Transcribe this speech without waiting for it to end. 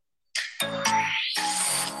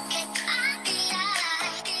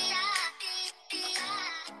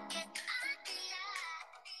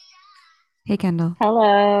Hey Kendall,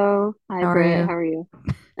 Hello. Hi, how are Britt. you? How are you?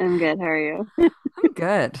 I'm good. How are you? I'm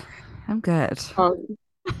good. I'm good. Oh,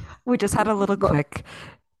 We just had a little but quick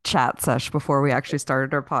chat sesh before we actually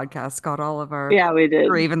started our podcast, got all of our yeah, we did.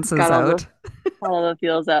 grievances Got out. all the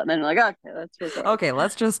feels out, and then we're like, okay, let's record. Okay,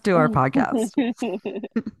 let's just do our podcast.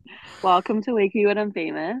 Welcome to Wake You When I'm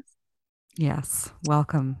Famous. Yes,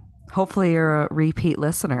 welcome. Hopefully you're a repeat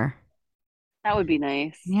listener. That would be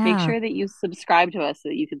nice. Make Yeah. sure that you subscribe to us so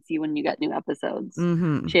that you can see when you get new episodes.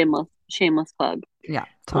 Mm-hmm. Shameless plug. Yeah,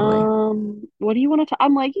 totally. What do you want to talk?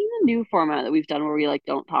 I'm liking the new format that we've done where we like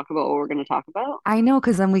don't talk about what we're going to talk about. I know,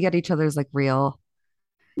 because then we get each other's like real.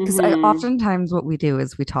 Because I Mm-hmm. oftentimes what we do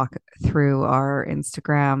is we talk through our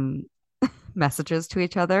Instagram messages to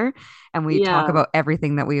each other and we talk Yeah. about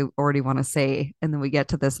everything that we already want to say and then we get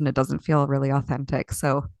to this and it doesn't feel really authentic.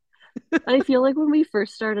 So, I feel like when we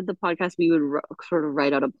first started the podcast, we would sort of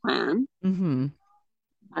write out a plan. hmm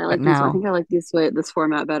I but like this. I now, think I like this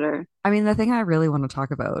format better. I mean, the thing I really want to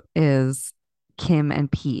talk about is Kim and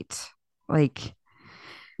Pete. Like,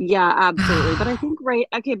 Yeah, absolutely. But I think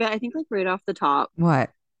but I think like right off the top, what?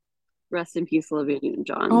 rest in peace, Olivia Oh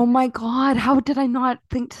Newton-John. my God, how did I not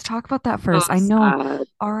think to talk about that So first? I know sad.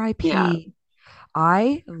 Yeah, RIP.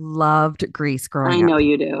 I loved Grease growing I up. know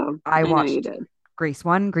you do. I I know you watched did. Grease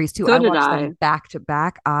 1, Grease 2. So I did watched them I. back to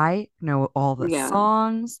back. I know all the Yeah.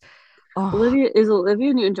 songs. Oh, Olivia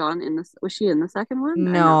Newton-John in this? Was she in the second one or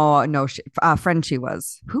no? no, no, Frenchie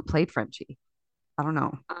was. Who played Frenchie? I don't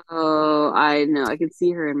know. Oh, I know. I could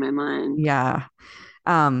see her in my mind. Yeah.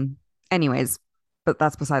 Um, anyways, but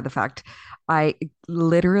that's beside the fact. I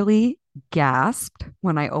literally gasped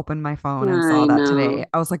when I opened my phone and saw I that today. know.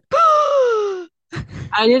 I was like,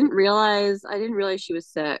 I didn't realize she was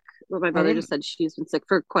sick. But my I brother just didn't, said she's been sick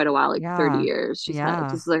for quite a while, like 30 yeah, years. She's had yeah,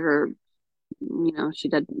 this is like her, she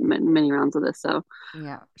did many rounds of this. So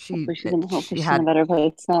yeah. hopefully She she's in a had better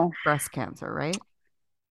place now. breast cancer, right?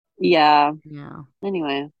 Yeah. Yeah.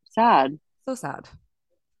 Anyway, sad. So sad.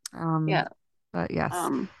 Yeah. But yes.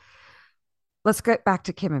 Um, Let's get back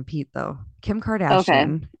to Kim and Pete though. Kim okay.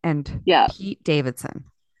 Kardashian and Yeah. Pete Davidson.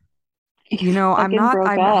 He fucking broke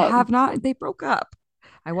up. They broke up.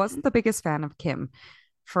 I wasn't the biggest fan of Kim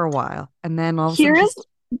for a while. And then all of a sudden Here's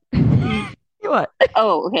she's what?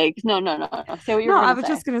 oh, okay. No. Say what you No, were I gonna was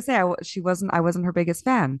say. just gonna say I wasn't her biggest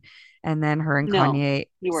fan. And then her and No, Kanye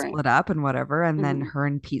you weren't. split up and whatever. And then Mhm. her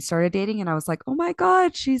and Pete started dating. And I was like, oh my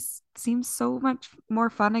God, she's seems so much more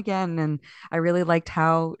fun again. And I really liked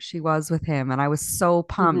how she was with him. And I was so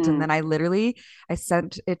pumped. And then Mhm. I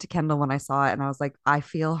sent it to Kendall when I saw it and I was like, I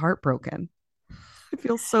feel heartbroken. I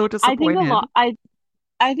feel so I think a disappointed. lot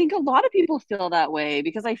I think a lot of people feel that way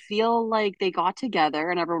because I feel like they got together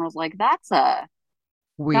and everyone was like, that's a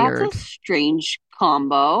Weird. strange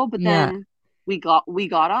combo. But Yeah. then we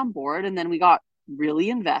got on board and then we got really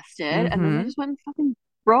invested and then they Hmm. just went and fucking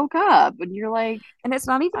broke up. And you're like, And it's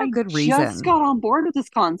not even a I good just reason. got on board with this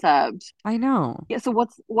concept. I know. Yeah, so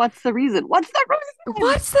what's the reason? What's the reason?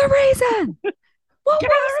 What's the reason? What Give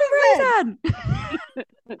me was the the reason?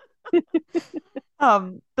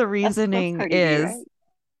 reason. The That's reasoning Cardi B, is right?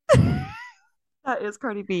 that is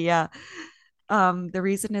Cardi B, yeah. The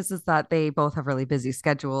reason is that they both have really busy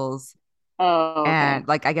schedules. Oh, okay. And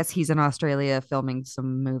like I guess he's in Australia filming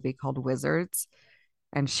some movie called Wizards.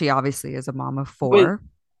 And she obviously is a mom of With four.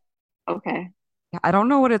 okay. Yeah, I don't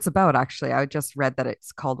know what it's about actually. I just read that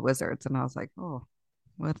it's called Wizards and I was like, oh,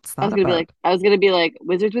 what's that about? I was gonna be like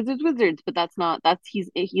wizards, but that's not that's he's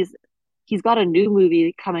got a new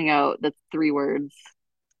movie coming out that's three words.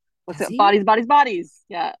 What's Does it? he? Bodies.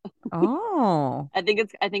 Yeah. Oh, I think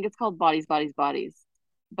it's called Bodies.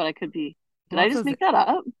 But I could be. Did I what just does it? make that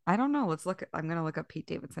up? I don't know. I'm gonna look up Pete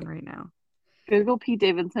Davidson right now. Google Pete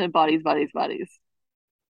Davidson Bodies.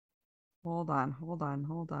 Hold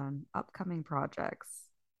on. Upcoming projects.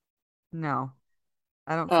 No,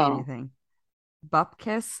 I don't see Oh, anything.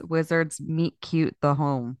 Bupkis Wizards Meet Cute the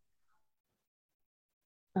Home.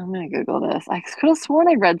 I'm gonna Google this. I could have sworn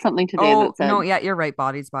I read something today Oh, that no, said, yeah, you're right.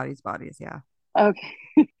 Bodies. Yeah. okay.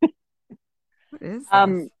 What is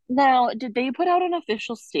this? Now, did they put out an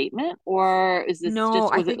official statement or is this No,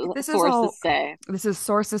 just I was it think sources say? this is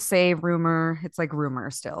sources say rumor. It's like rumor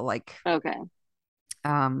still. Like, Okay.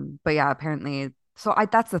 but yeah, apparently. So I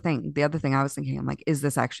that's the thing. The other thing I was thinking, I'm like, is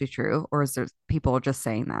this actually true? Or is there people just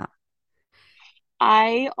saying that?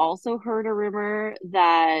 I also heard a rumor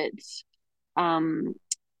um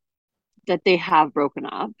that they have broken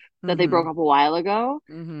up, that they Mm-hmm. broke up a while ago.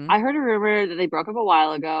 Mm-hmm. I heard a rumor that they broke up a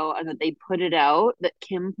while ago and that they put it out, that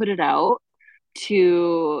Kim put it out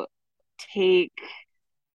to take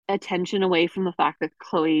attention away from the fact that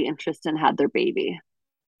Chloe and Tristan had their baby.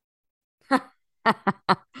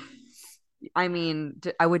 I mean,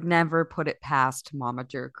 I would never put it past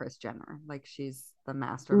Momager Kris Jenner. Like she's the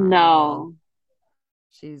mastermind of all. No,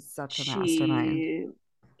 She's such a mastermind. she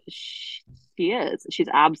she, she is. She's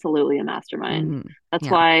absolutely a mastermind. Hmm. That's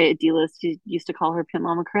Yeah. why D-List used to call her Pimp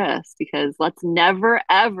Mama Kris, because let's never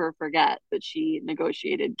ever forget that she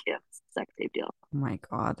negotiated Kim's sex tape deal. Oh my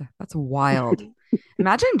God. That's wild.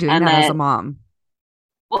 Imagine doing And that as a that, mom.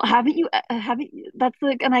 well, haven't you, that's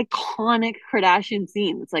like an iconic Kardashian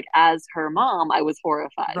scene. It's like, as her mom, I was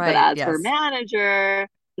horrified, but Right. as her Yes. manager,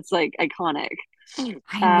 it's like iconic. I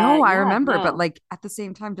know. I Yeah, remember, but no. like at the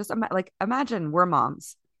same time, just like imagine we're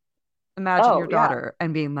moms. Imagine Oh, your yeah. daughter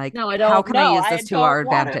and being like, No, I how don't. can I No, use I this to our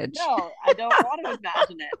don't want to. advantage? No, I don't want to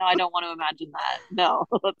imagine it. No, I don't want to imagine that. No,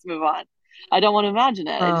 let's move on. I don't want to imagine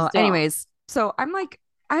it. I just don't. Anyways, so I'm like,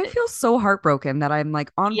 I feel so heartbroken that I'm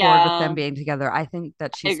like on board with them Yeah, being together. I think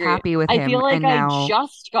that I she's agree. happy with I him. feel like And I now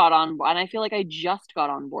just got on, and I feel like I just got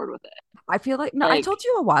on board with it. I feel like, no, I Like, told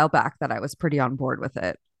you a while back that I was pretty on board with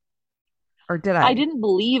it. Or did I I? didn't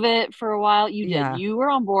believe it for a while. You did. Yeah. You were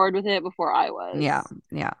on board with it before I was. Yeah.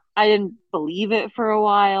 Yeah. I didn't believe it for a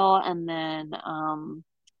while, and then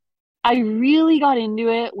I really got into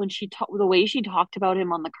it when she talked, the way she talked about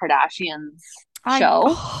him on the Kardashians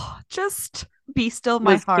show just be still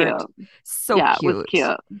my was heart. cute. So Yeah, it was cute.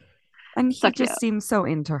 cute. And So he cute. just seems so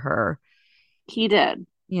into her. He did.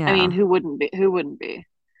 I mean, Yeah. who wouldn't be? Who wouldn't be?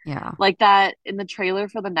 Yeah. Like that in the trailer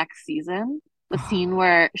for the next season, the scene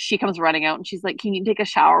where she comes running out and she's like, "Can you take a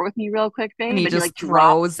shower with me real quick, And babe?" he And he just like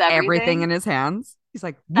drops throws everything everything. in his hands. He's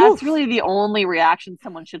like, That's woof. really the only reaction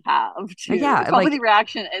someone should have to. It's Yeah. probably the Like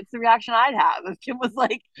reaction. It's the reaction I'd have if Kim was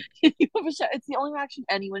like, "Can you have a shower?" It's the only reaction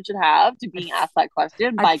anyone should have to I'd, being asked that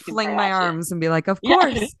question I'd by Kim fling my Kardashian. arms and be like, of Yeah.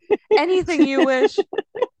 course, anything you wish.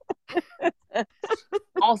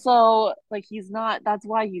 Also, like, he's not, that's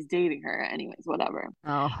why he's dating her anyways, whatever.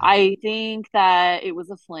 Oh, I think that it was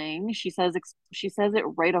a fling. She says it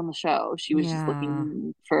right on the show. She was just yeah.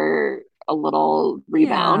 looking for a little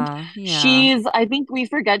rebound. Yeah. Yeah. I think we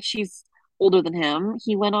forget she's older than him.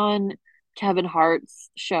 He went on Kevin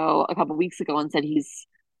Hart's show a couple weeks ago and said he's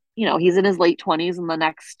in his late 20s, and the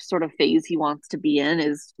next sort of phase he wants to be in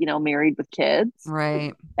is, married with kids.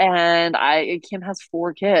 Right. And Kim has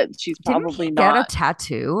 4 kids. She's Didn't probably he get a not.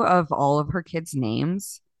 tattoo of all of her kids'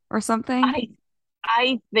 names or something? I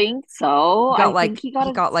I think so. I think he got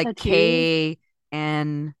He a got like tattoo. K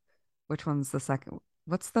and which one's the second?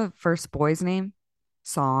 What's the first boy's name?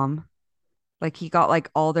 Psalm. Like he got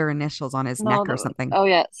like all their initials on his No, neck or something. oh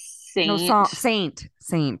yeah, No,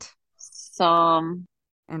 Some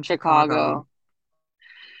and Chicago. Chicago.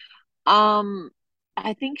 Um,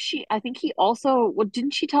 I think he also, what,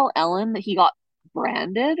 didn't she tell Ellen that he got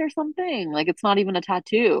branded or something? Like, it's not even a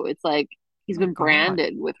tattoo. It's like Oh he's my been God.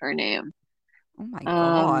 branded with her name. Oh my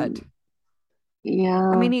God. Um, I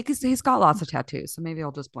yeah. mean, he's got lots of tattoos, so maybe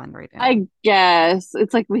I'll just blend right in. I guess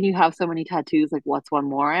it's like when you have so many tattoos, like what's one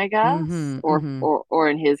more, I guess, Mm-hmm. Mm-hmm. or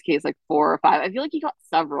in his case, like 4 or 5. I feel like he got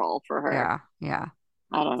several for her. Yeah. Yeah.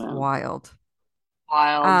 I don't It's know. wild.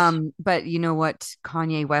 Wild. But you know what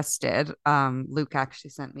Kanye West did? Luke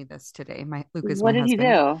actually sent me this today. Luke is What my did he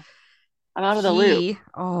husband. do? I'm out of the loop.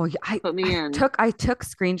 Yeah, Put me in. I took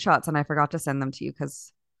screenshots and I forgot to send them to you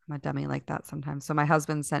because I'm a dummy like that sometimes. So my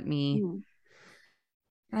husband sent me Hmm.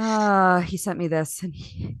 he sent me this and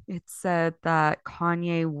it said that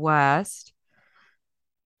Kanye West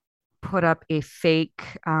put up a fake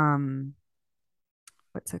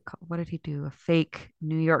what's it called? What did he do? A fake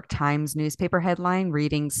New York Times newspaper headline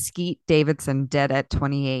reading Skeet Davidson dead at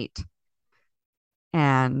 28.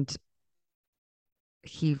 And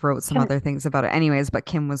he wrote some Can, other things about it anyways, but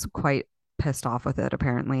Kim was quite pissed off with it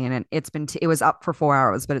apparently, and it was up for 4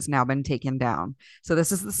 hours, but it's now been taken down. So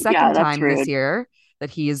this is the yeah, second that's time this rude. year that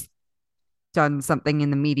he has done something in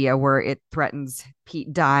the media where it threatens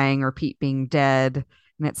Pete dying or Pete being dead.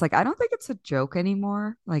 And it's like, I don't think it's a joke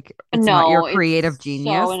anymore. Like, it's not your No, creative it's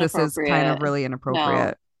so genius. This is kind of inappropriate. really No,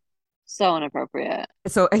 inappropriate. so inappropriate.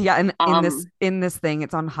 So yeah, and Um, in this thing,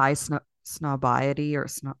 it's on high snobiety or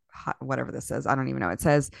whatever this is. I don't even know. It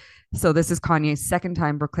says so. This is Kanye's second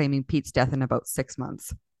time proclaiming Pete's death in about 6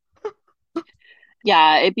 months.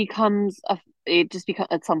 yeah, it just becomes,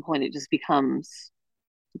 at some point it just becomes,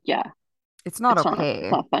 yeah, It's not it's okay.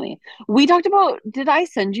 not funny. We talked about, did I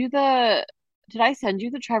send you the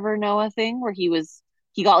Trevor Noah thing where he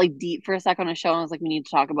got like deep for a second on a show and was like, we need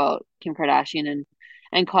to talk about Kim Kardashian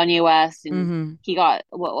and Kanye West, and Mm-hmm. he got,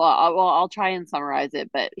 I'll try and summarize it,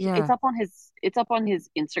 but Yeah. it's up on his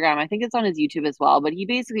Instagram. I think it's on his YouTube as well, but he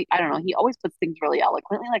basically, I don't know, he always puts things really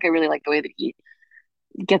eloquently. Like, I really like the way that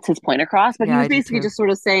gets his point across. But he Yeah, was I do basically too. just sort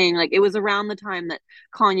of saying like it was around the time that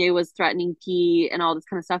Kanye was threatening Pete and all this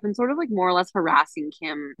kind of stuff and sort of like more or less harassing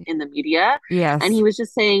Kim in the media. And he Yes. was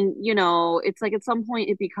just saying, it's like at some point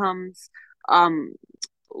it becomes um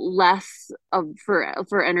less of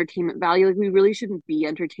for entertainment value. Like we really shouldn't be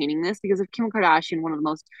entertaining this because if Kim Kardashian, one of the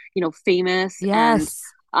most, famous and Yes.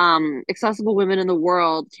 accessible women in the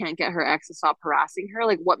world, can't get her ex to stop harassing her,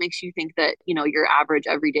 like what makes you think that, your average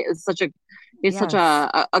everyday is such a it's such Yes.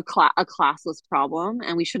 a classless problem,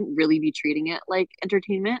 and we shouldn't really be treating it like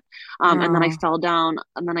entertainment. And then No. I fell down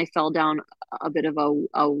a bit of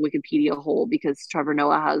a Wikipedia hole because Trevor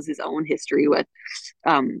Noah has his own history with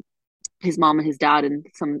um his mom and his dad and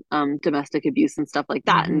some domestic abuse and stuff like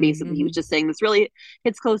that. And Mm-hmm, basically, he was mm-hmm. just saying this really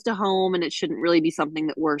hits close to home, and it shouldn't really be something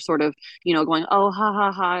that we're sort of, going, oh, ha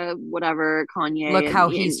ha ha, whatever, Look Kanye, how and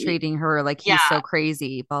he's treating her, like he's yeah, so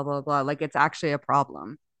crazy, blah blah blah. Like it's actually a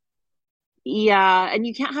problem. yeah, and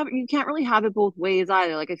you can't really have it both ways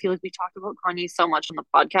either. Like I feel like we talked about Kanye so much on the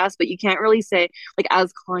podcast, but you can't really say like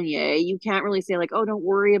as Kanye, you can't really say like, oh, don't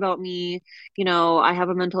worry about me. I have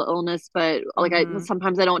a mental illness, but like I Mm-hmm.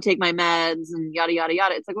 sometimes I don't take my meds and yada yada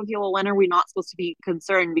yada. It's like, okay, well, when are we not supposed to be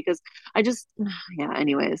concerned? Because I just yeah,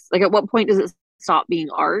 anyways, like at what point does it stop being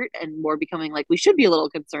art and more becoming like we should be a little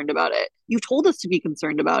concerned about it? You've told us to be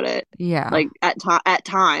concerned about it Yeah. like at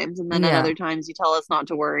times, and then at Yeah. other times you tell us not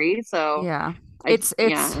to worry. So Yeah. I It's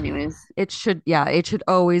yeah, it's anyways. it should, yeah, it should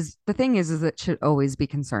always, the thing is it should always be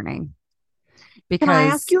concerning Can I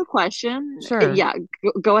ask because you a question? sure, Yeah,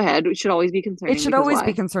 go ahead. It should always be it concerning should because always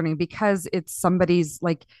be why? concerning because it's somebody's,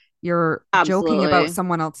 like, you're joking about Absolutely.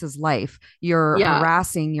 someone else's life. You're Yeah.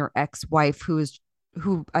 harassing your ex-wife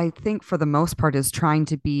who I think for the most part is trying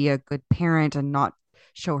to be a good parent and not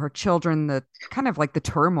show her children the kind of like the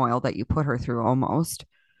turmoil that you put her through almost,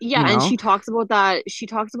 you Yeah, and know? she talks about that. She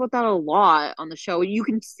talks about that a lot on the show. You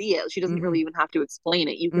can see it. She doesn't Mm-hmm. really even have to explain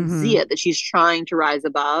it. You can see Mm-hmm. it that she's trying to rise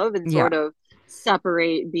above and Yeah. sort of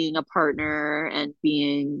separate being a partner and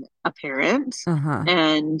being a parent Uh-huh.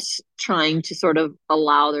 and trying to sort of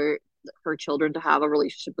allow her children to have a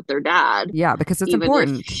relationship with their dad, Yeah, because it's even if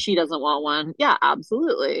important. she doesn't want one. Yeah,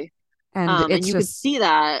 absolutely. And And it's you could just, see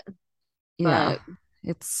that, yeah, but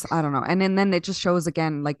it's, I don't know. And then it just shows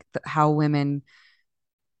again like how women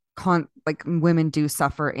do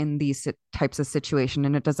suffer in these types of situation,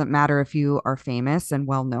 and it doesn't matter if you are famous and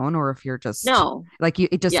well known or if you're just no. like you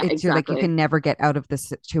it just Yeah, it's you're like you exactly. can never get out of this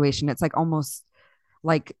situation. It's like almost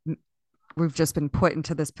like we've just been put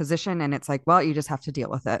into this position and it's like, well, you just have to deal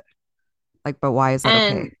with it. Like, but why is that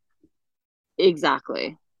okay? And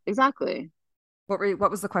exactly. Exactly. What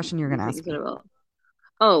was the question you're going to These ask things that me? are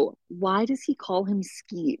oh, why does he call him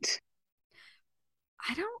Skeet?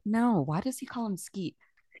 I don't know. Why does he call him Skeet?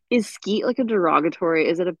 Is Skeet like a derogatory?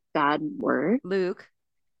 Is it a bad word? Luke,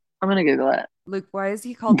 I'm gonna Google it. Luke, why is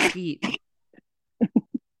he called Skeet?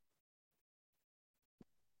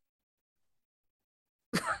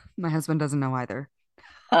 My husband doesn't know either.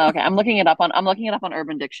 Oh, okay, I'm looking it up on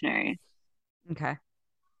Urban Dictionary. Okay.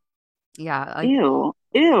 Yeah, like, Ew.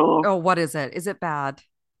 Ew. oh, what is it? Is it bad?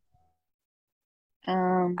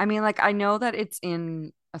 Um, I mean, like, I know that it's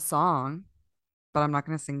in a song, but I'm not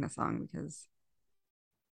going to sing the song because,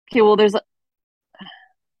 okay, well there's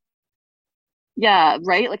yeah,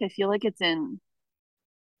 right? Like I feel like it's in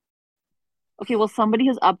okay, well somebody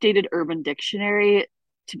has updated Urban Dictionary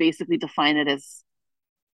to basically define it as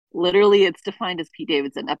literally it's defined as Pete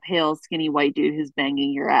Davidson, a pale, skinny white dude who's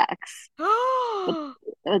banging your ex.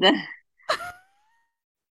 But then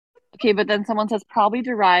okay, but then someone says probably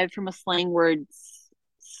derived from a slang word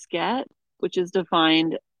sket, which is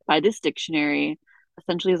defined by this dictionary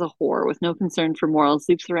essentially as a whore with no concern for morals,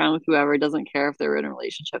 sleeps around with whoever, doesn't care if they're in a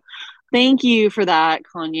relationship. Thank you for that,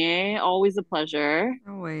 Kanye. Always a pleasure.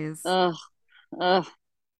 always. Ugh, ugh.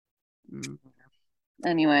 Mm.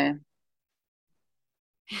 Anyway,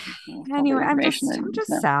 all the Anyway, information I I'm need to just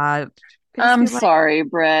know. sad. I just I'm feel like sorry,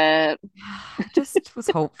 Brett. I just was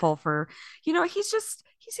hopeful for, he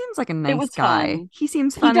seems like a It nice was guy. fun. He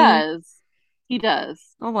seems He funny. does. He does.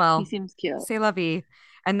 Oh He well, seems cute. say la vie.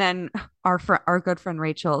 And then our good friend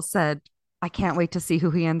Rachel said, I can't wait to see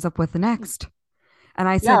who he ends up with next. And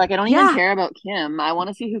I Yeah, said, like I don't even yeah, care about Kim. I want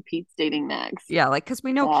to see who Pete's dating next. yeah, like because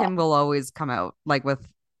we know Yeah, Kim will always come out like with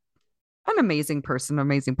an amazing person,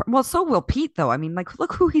 well, so will Pete though. I mean, like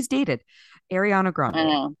look who he's dated. Ariana I Grande,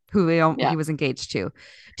 know. who Yeah, he was engaged to.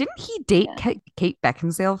 Didn't he date yeah. Kate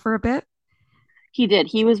Beckinsale for a bit? He did.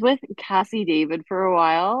 He was with Cassie David for a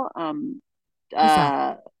while. Who's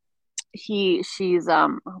that? She's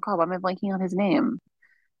oh God, why am I blanking on his name?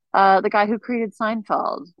 The guy who created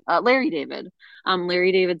Seinfeld, Larry David,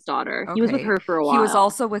 Larry David's daughter. He was with Okay. her for a He was while,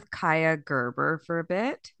 also with Kaya Gerber for a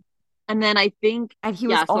bit. and then I think, And he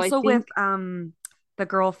was yeah. So I also with think, the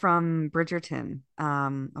girl from Bridgerton.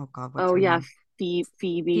 Oh God, what's oh her yeah, name? Phoebe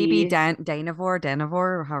Phoebe. Danavor,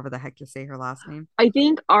 or however the heck you say her last name. I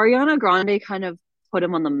think Ariana Grande kind of put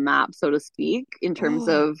him on the map, so to speak, in terms Oh,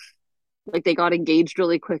 of like they got engaged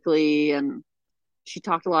really quickly, and she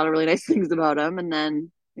talked a lot of really nice things about him, and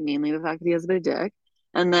then mainly the fact that he has a big dick,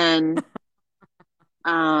 and then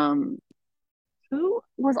um who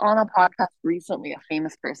was on a podcast recently, a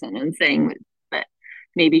famous person, and saying that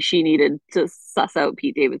maybe she needed to suss out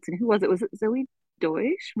Pete Davidson. Who was it? Was it Zoe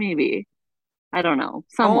Deutsch? Maybe. I don't know.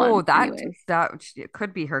 oh, Someone. that Anyways, that it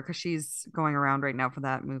could be her because she's going around right now for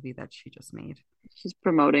that movie that she just made. she's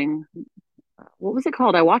promoting. What was it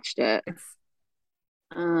called? I watched it. It's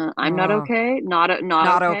I'm not oh, okay. Not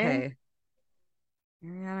not okay. okay.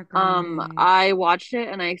 Ariana Grande. I watched it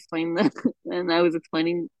and I explained the and I was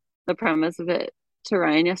explaining the premise of it to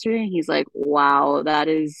Ryan yesterday. And he's like, "Wow, that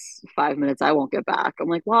is 5 minutes I won't get back." I'm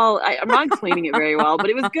like, "Well, I'm not explaining it very well, but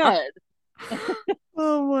it was good."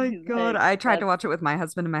 Oh my He's God. like, I tried to "That's." watch it with my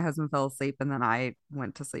husband and my husband fell asleep and then I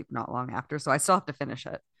went to sleep not long after. So I still have to finish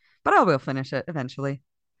it. But I will finish it eventually.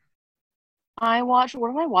 I watched.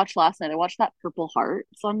 What did I watch last night? I watched that Purple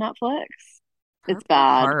Hearts on Netflix. It's Purple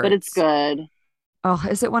bad, but it's Hearts. good. Oh,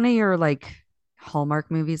 is it one of your like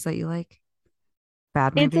Hallmark movies that you like?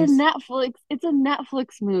 Bad It's a movies? Netflix. It's a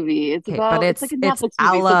Netflix movie. It's Okay, but about. It's like a it's Netflix a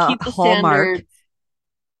movie. So la keep the Hallmark. standards.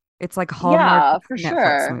 It's like a Hallmark Yeah, for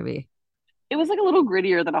Netflix sure. movie. It was like a little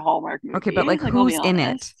grittier than a Hallmark Okay, but movie. like Like I'll be who's in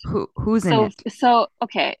it? honest. Who's in So it?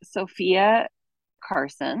 okay, Sophia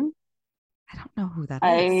Carson. I don't know who that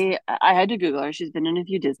is. I had to Google her. She's been in a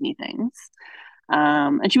few Disney things.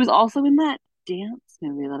 And she was also in that dance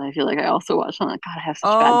movie that I feel like I also watched. I'm like, God, I have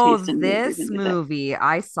such bad Oh, taste in movies this and music. movie.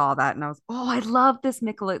 I saw that and I was, oh, I love this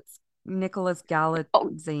Nicholas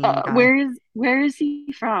Oh, Galitzine guy. where is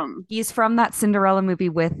he from? He's from that Cinderella movie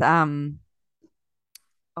with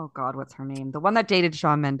oh God, what's her name? The one that dated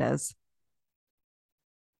Shawn Mendes.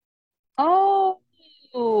 Oh,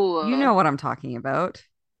 You know what I'm talking about.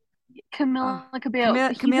 Camila Cabello.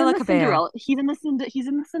 He's in Camila the Cabello. Cinderella. He's in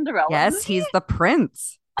the Cinderella Yes, movie. he's the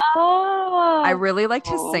prince. I really liked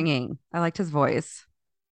his Oh, singing. I liked his voice.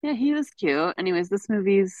 yeah, he was cute. Anyways, this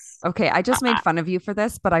movie's Okay, I just made uh, fun of you for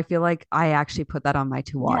this, but I feel like I actually put that on my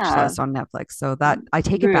to watch yeah, list on Netflix. So that I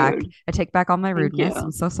take it back. rude. I take back all my Thank rudeness.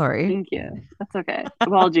 I'm you. so sorry. Thank you. That's okay.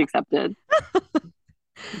 Apology accepted.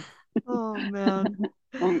 Oh man.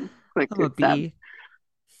 Quick I'm to a accept. bee.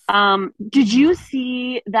 Did you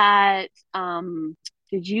see that?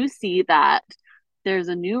 Did you see that there's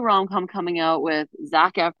a new rom-com coming out with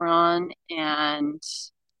Zac Efron and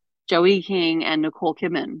Joey King and Nicole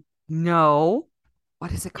Kidman? No.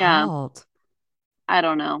 What is it Yeah, called? I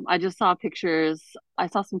don't know. I just saw pictures. I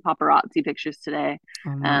saw some paparazzi pictures today,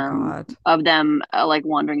 Oh my God. of them like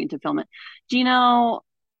wandering into film it. Do you know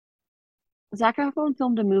Zac Efron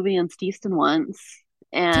filmed a movie in Stevenson once,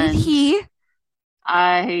 Did and he?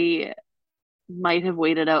 I might have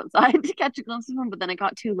waited outside to catch a glimpse of him, but then it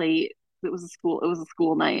got too late. It was a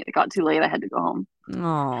school night. It got too late. I had to go home.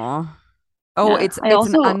 Oh. Oh, Yeah. I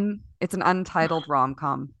also it's an untitled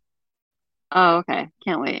rom-com. oh, okay.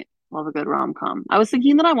 Can't wait. Love a good rom com. I was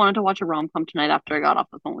thinking that I wanted to watch a rom com tonight after I got off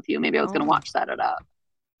the phone with you. Maybe I was gonna Oh, watch Set It Up.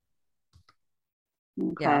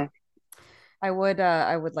 yeah. Okay. I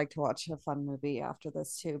would like to watch a fun movie after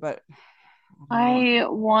this too, but I don't know. I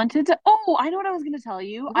wanted to oh, I know what I was gonna tell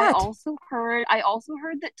you. What? I also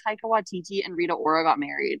heard that Taika Waititi and Rita Ora got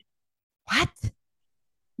married. What?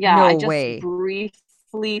 Yeah, I No just way.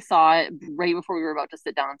 briefly saw it right before we were about to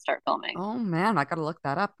sit down and start filming. Oh man, I gotta look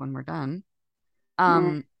that up when we're done.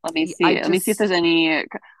 Let me I see. Let me see if there's just any.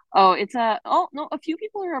 Oh, it's a. Oh no, a few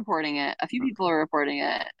people are reporting it. A few people okay. are reporting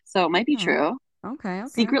it, so it might be Oh, true. okay,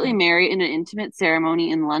 okay, Secretly okay. married in an intimate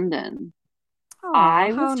ceremony in London. Oh,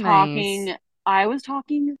 I how was nice. talking. I was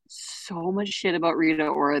talking so much shit about Rita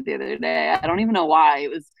Ora the other day. I don't even know why.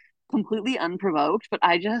 It was completely unprovoked, but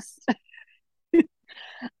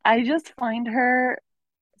I just find her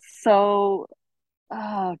so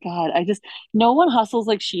oh God, I just no one hustles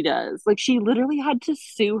like she does. Like she literally had to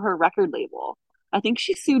sue her record label. I think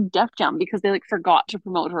she sued Def Jam because they like forgot to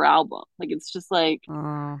promote her album. Like it's just like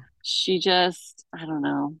Oh, she just I don't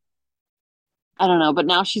know. I don't know, but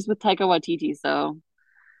now she's with Taika Waititi, so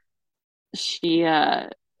she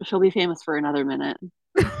she'll be famous for another minute.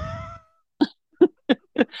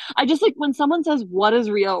 I just like when someone says what is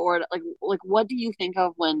Rita Ora like what do you think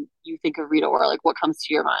of when you think of Rita Ora? Like what comes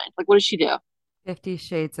to your mind? Like what does she do? 50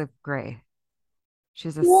 Shades of Grey.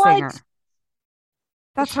 She's a What? singer.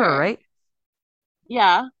 That's her, Sure. right?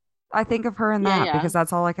 Yeah. I think of her in Yeah, that yeah. because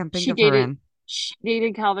that's all I can think She of her dated in. she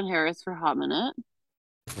dated Calvin Harris for a hot minute.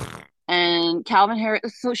 And Calvin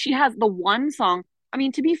Harris, so she has the one song. I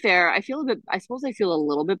mean, to be fair, I suppose I feel a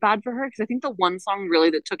little bit bad for her because I think the one song really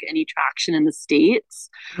that took any traction in the States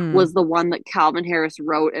Mm, was the one that Calvin Harris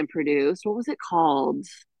wrote and produced. What was it called?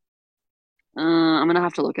 I'm gonna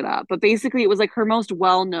have to look it up. But basically, it was like her most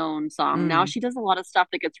well-known song. Now mm, she does a lot of stuff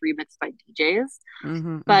that gets remixed by DJs.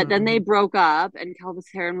 mm-hmm, But mm-hmm, then they mm-hmm. broke up, and Calvin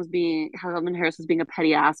Harris was being a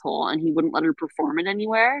petty asshole, and he wouldn't let her perform it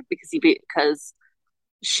anywhere because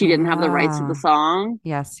she didn't have the rights to the Ah, song.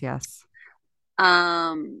 yes, yes.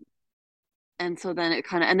 Um, and so then it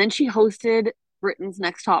kind of, and then she hosted Britain's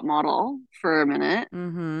Next Top Model for a minute,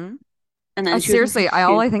 Mm-hmm. and I then she was in seriously, I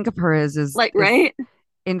all Fifty, I think of her is like, right?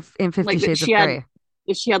 in Fifty Like Shades of Grey.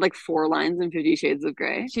 she had like four lines in 50 Shades of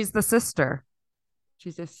Grey. She's the sister.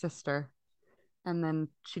 She's his sister. And then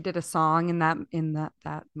she did a song in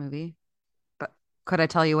that movie. But could I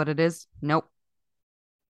tell you what it is? Nope.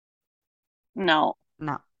 No,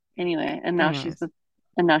 No. anyway, Anyways, and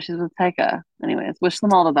now she's with Taika. Anyways, wish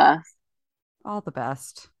them all the best. all the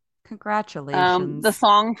best. The Congratulations.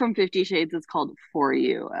 song from 50 Shades is called "For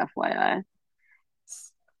You," FYI.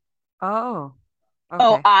 Oh,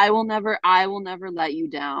 Oh, okay. I will never let you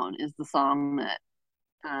down is the song that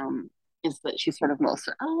um is that she's sort of most.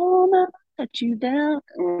 I will never let you down.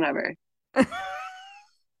 Whatever. Yeah,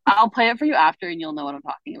 I'll play it for you after, and you'll know what I'm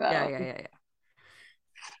talking yeah, about. yeah, yeah.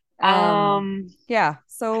 Um, Yeah. I think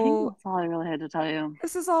So that's all I really had to tell you.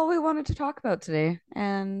 this is all we wanted to talk about today.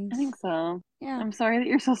 And I think so. yeah. I'm sorry that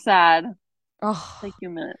you're so sad. Oh, Take you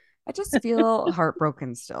a minute. I just feel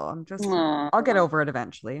heartbroken still. I'll get Aw. over it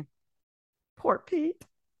eventually. Poor Pete.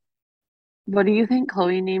 What do you think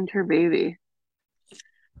Chloe named her baby?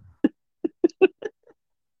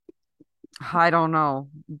 I don't know.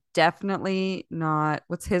 Definitely not.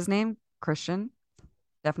 What's his name? Christian?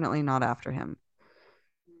 Definitely not after him.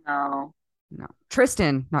 No. No.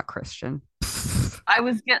 Tristan, not Christian. I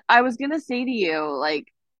was gonna say to you, like,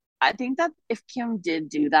 I think that if Kim did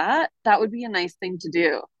do that, that would be a nice thing to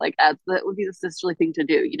do. Like, that would be the sisterly thing to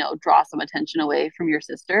do, draw some attention away from your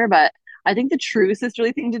sister. But I think the true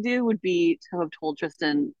sisterly thing to do would be to have told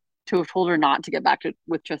her not to get back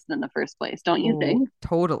with Tristan in the first place. Don't you Oh, think?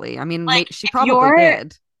 totally. I mean, Like, she probably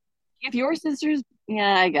did. if your sister's,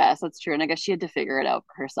 yeah, I guess that's true. And I guess she had to figure it out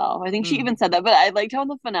for herself. I think she Mm. even said that, but I liked how in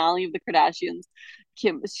the finale of the Kardashians,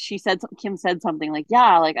 Kim said something like,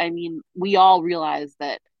 yeah, like, I mean, we all realized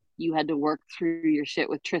that you had to work through your shit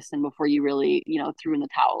with Tristan before you really, threw in the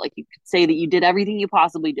towel. Like, you could say that you did everything you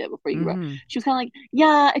possibly did before you wrote. Hmm. She was kind of like,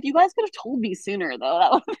 yeah, if you guys could have told me sooner,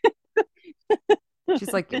 though,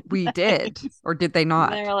 She's like, we did, or did they and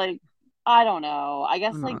not? they're like, I don't know. I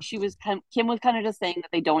guess Who like knows? Kim was kind of just saying that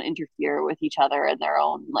they don't interfere with each other in their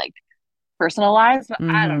own like personal lives. But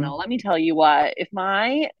I don't Hmm. know. Let me tell you what. If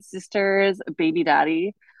my sister's baby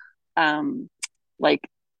daddy, um, like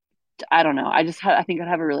I don't know. I think I'd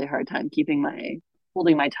have a really hard time keeping my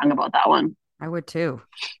holding my tongue about that one. I would too.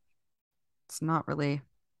 It's not really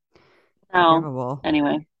No. forgivable.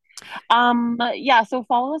 Anyway. Yeah, so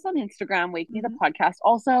follow us on Instagram, Wake Me the Mhm. podcast.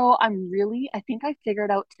 Also, I think I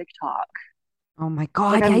figured out TikTok. Oh my Like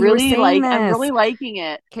God. Yeah, you were saying I'm this. really liking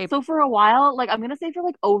it. Okay. So for a while, like I'm gonna say for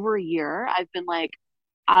like over a year, I've been like,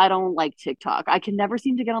 I don't like TikTok. I can never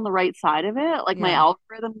seem to get on the right side of it. Like my Yeah.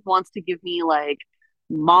 algorithm wants to give me like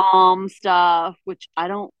mom stuff, which I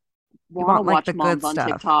don't You want to want like the watch good moms on stuff.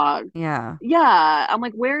 TikTok. Yeah. Yeah, I'm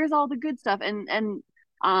like, where is all the good stuff? And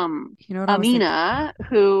um You know what I was thinking? Amina,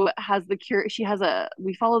 who has she has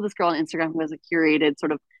we follow this girl on Instagram who has a curated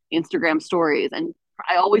sort of Instagram stories, and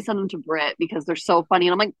I always send them to Brit because they're so funny.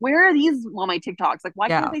 And I'm like, where are these on my TikToks? Like, why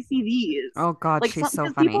can't Yeah. I see these? Oh God, Like she's some so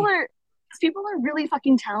because funny. people are really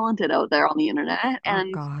fucking talented out there on the internet. Oh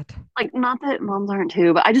And God. like not that moms aren't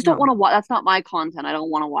too, but I just don't No. want to watch that's not my content. I don't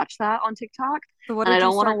want to watch that on TikTok. So what And I did you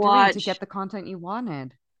don't want to start doing to get watch the content you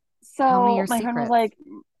wanted? Tell me so your secrets.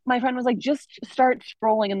 my friend was like, just start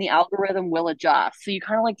scrolling and the algorithm will adjust. So you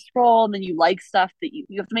kind of like scroll and then you like stuff that you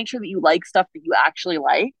have to make sure that you like stuff that you actually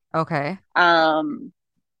like. Okay. Um,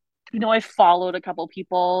 I followed a couple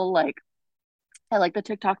people. Like I like the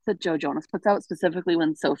TikToks that Joe Jonas puts out, specifically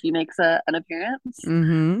when Sophie makes an appearance.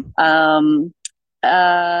 Mm-hmm. Um,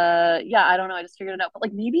 yeah, I don't know. I just figured it out. But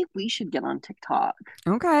like maybe we should get on TikTok.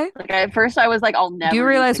 Okay. Like at first I was like, I'll You do never do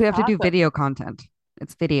realize we have to TikTok, do but video content.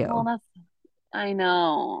 It's well, video. that's I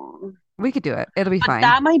know. We could do it. It'll be But fine.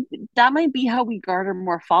 that might be how we garner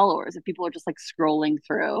more followers if people are just like scrolling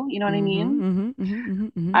through. You know what I Mm-hmm. mean? Mm-hmm. Mm-hmm. Mm-hmm.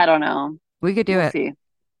 Mm-hmm. I don't know. We could do We'll it. see.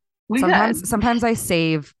 We Sometimes, could. sometimes I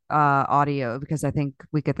save audio because I think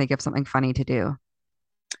we could think of something funny to do.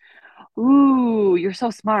 Ooh, you're so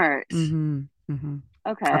smart. Mm-hmm. Mm-hmm.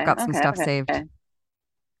 I've Okay, got some okay, stuff saved. okay.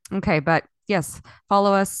 Okay, but yes,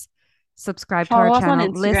 follow us, subscribe to our Follow us on channel,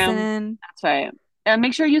 Instagram. listen. That's right. And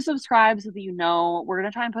make sure you subscribe so that you know we're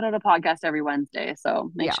gonna try and put out a podcast every Wednesday.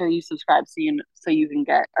 So make Yeah, sure you subscribe so you can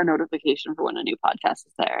get a notification for when a new podcast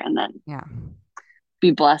is there, and then yeah,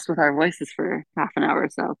 be blessed with our voices for half an hour or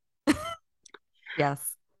so.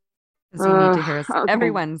 yes, because you need to hear us every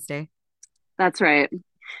Okay, Wednesday. that's right.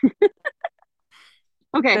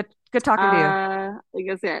 Okay, Good talking to you. I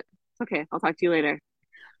guess it. Okay, I'll talk to you later.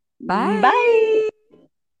 Bye. Bye.